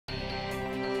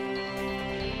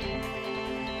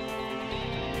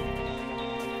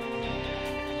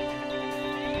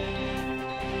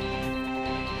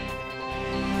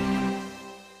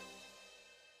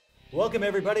Welcome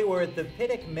everybody, we're at the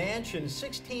Pittock Mansion,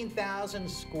 16,000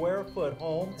 square foot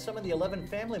home. Some of the 11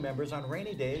 family members on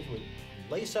rainy days would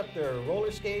lace up their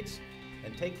roller skates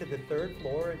and take to the third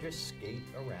floor and just skate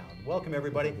around. Welcome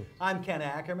everybody, I'm Ken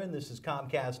Ackerman, this is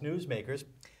Comcast Newsmakers.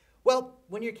 Well,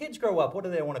 when your kids grow up, what do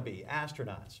they want to be?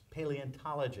 Astronauts,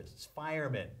 paleontologists,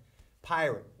 firemen,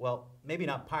 pirate. Well, maybe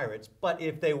not pirates, but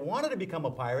if they wanted to become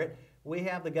a pirate, we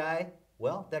have the guy,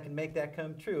 well, that can make that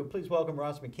come true. Please welcome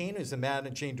Ross McKeen, who's the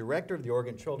managing director of the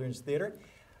Oregon Children's Theater.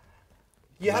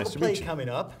 You have a play coming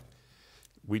up.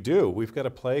 We do. We've got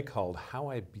a play called How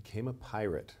I Became a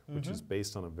Pirate, which is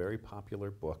based on a very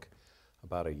popular book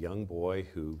about a young boy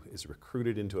who is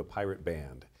recruited into a pirate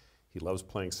band. He loves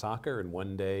playing soccer, and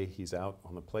one day he's out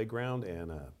on the playground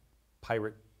and a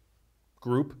pirate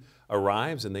group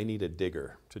arrives and they need a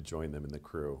digger to join them in the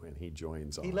crew, and he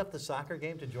joins on. He left the soccer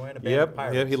game to join a band of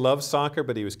pirates. Yep, he loves soccer,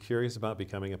 but he was curious about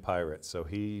becoming a pirate. So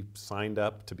he signed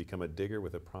up to become a digger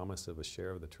with a promise of a share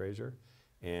of the treasure.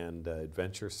 And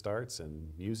adventure starts,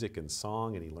 and music and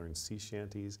song, and he learns sea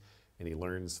shanties, and he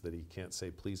learns that he can't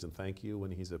say please and thank you when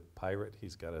he's a pirate.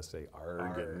 He's got to say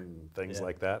arg and things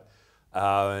like that.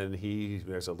 And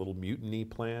there's a little mutiny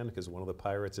plan because one of the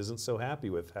pirates isn't so happy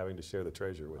with having to share the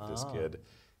treasure with this kid.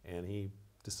 And he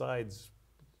decides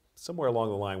somewhere along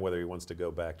the line whether he wants to go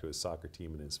back to his soccer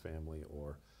team and his family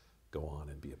or go on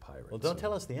and be a pirate. Well, don't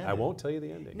tell us the ending. I won't tell you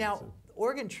the ending. Now,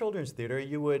 Oregon Children's Theater,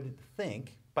 you would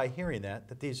think, by hearing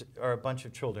that these are a bunch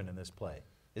of children in this play.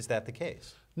 Is that the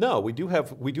case? No, we do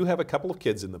have a couple of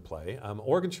kids in the play.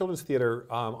 Oregon Children's Theater,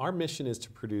 our mission is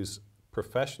to produce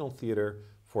professional theater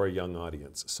for a young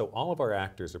audience. So all of our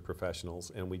actors are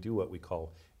professionals, and we do what we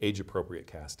call age-appropriate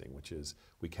casting, which is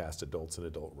we cast adults in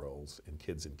adult roles and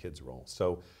kids in kids roles.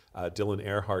 So Dylan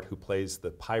Earhart, who plays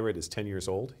the pirate, is 10 years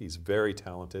old. He's very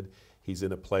talented. He's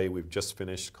in a play we've just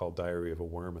finished called Diary of a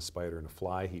Worm, a Spider, and a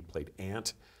Fly. He played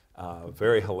Ant.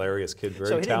 Very hilarious kid, very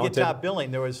talented. So he didn't get top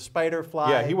billing. There was Spider, Fly.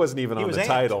 Yeah, he wasn't even on the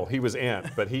title. He was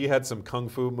Ant, but he had some kung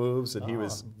fu moves, and he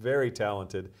was very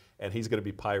talented, and he's going to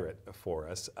be pirate for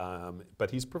us. But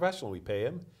he's professional. We pay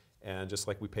him, and just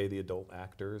like we pay the adult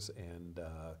actors, and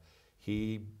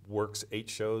he works 8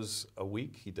 shows a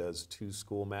week. He does 2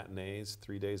 school matinees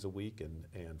 3 days a week,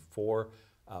 and 4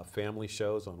 family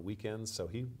shows on weekends, so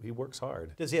he works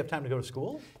hard. Does he have time to go to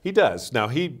school? He does. Now,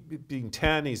 he being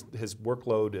 10, his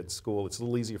workload at school, it's a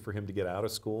little easier for him to get out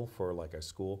of school for like our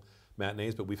school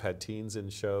matinees, but we've had teens in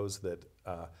shows that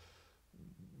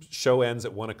show ends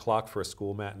at 1 o'clock for a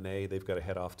school matinee. They've got to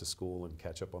head off to school and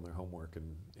catch up on their homework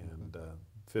and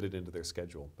fit it into their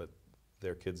schedule. But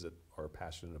they're kids that are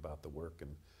passionate about the work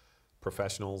and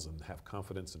professionals and have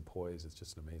confidence and poise. It's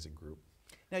just an amazing group.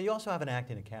 Now, you also have an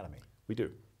acting academy. We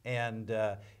do. And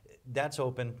that's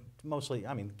open mostly,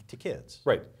 to kids.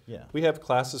 Right. Yeah. We have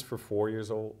classes for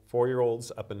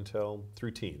 4-year-olds up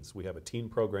through teens. We have a teen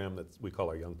program that we call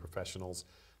our Young Professionals.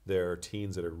 They're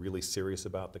teens that are really serious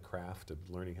about the craft of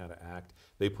learning how to act.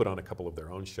 They put on a couple of their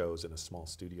own shows in a small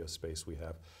studio space we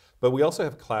have. But we also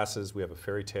have classes. We have a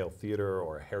fairy tale theater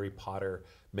or a Harry Potter,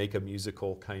 make a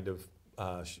musical kind of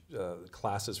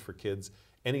classes for kids,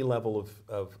 any level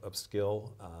of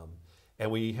skill. And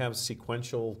we have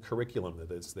sequential curriculum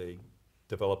that as they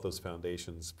develop those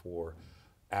foundations for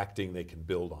acting, they can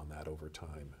build on that over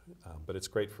time. But it's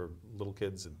great for little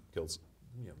kids and girls,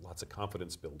 lots of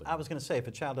confidence building. I was going to say, if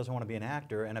a child doesn't want to be an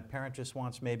actor and a parent just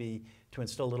wants maybe to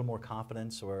instill a little more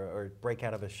confidence or break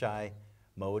out of a shy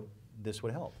mode, this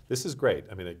would help. This is great.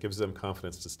 It gives them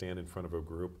confidence to stand in front of a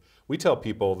group. We tell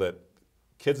people that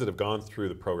kids that have gone through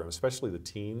the program, especially the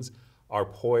teens, are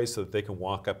poised so that they can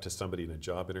walk up to somebody in a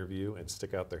job interview and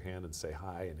stick out their hand and say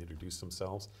hi and introduce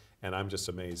themselves. And I'm just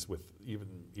amazed with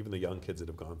even the young kids that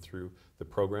have gone through the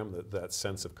program, that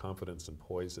sense of confidence and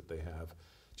poise that they have.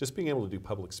 Just being able to do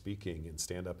public speaking and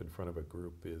stand up in front of a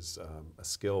group is a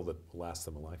skill that will last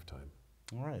them a lifetime.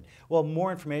 All right. Well,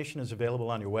 more information is available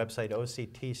on your website,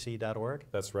 octc.org.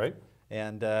 That's right.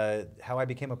 And How I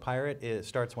Became a Pirate, it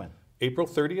starts when? April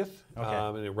 30th,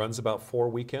 okay. And it runs about 4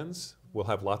 weekends. We'll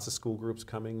have lots of school groups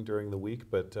coming during the week,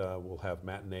 but we'll have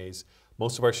matinees.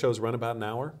 Most of our shows run about an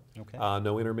hour, okay.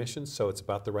 No intermissions, so it's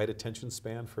about the right attention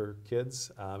span for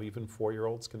kids. Even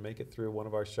 4-year-olds can make it through one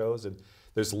of our shows, and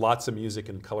there's lots of music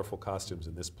and colorful costumes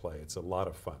in this play. It's a lot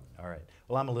of fun. All right.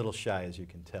 Well, I'm a little shy, as you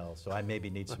can tell, so I maybe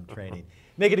need some training.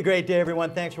 Make it a great day,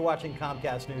 everyone. Thanks for watching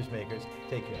Comcast Newsmakers.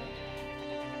 Take care.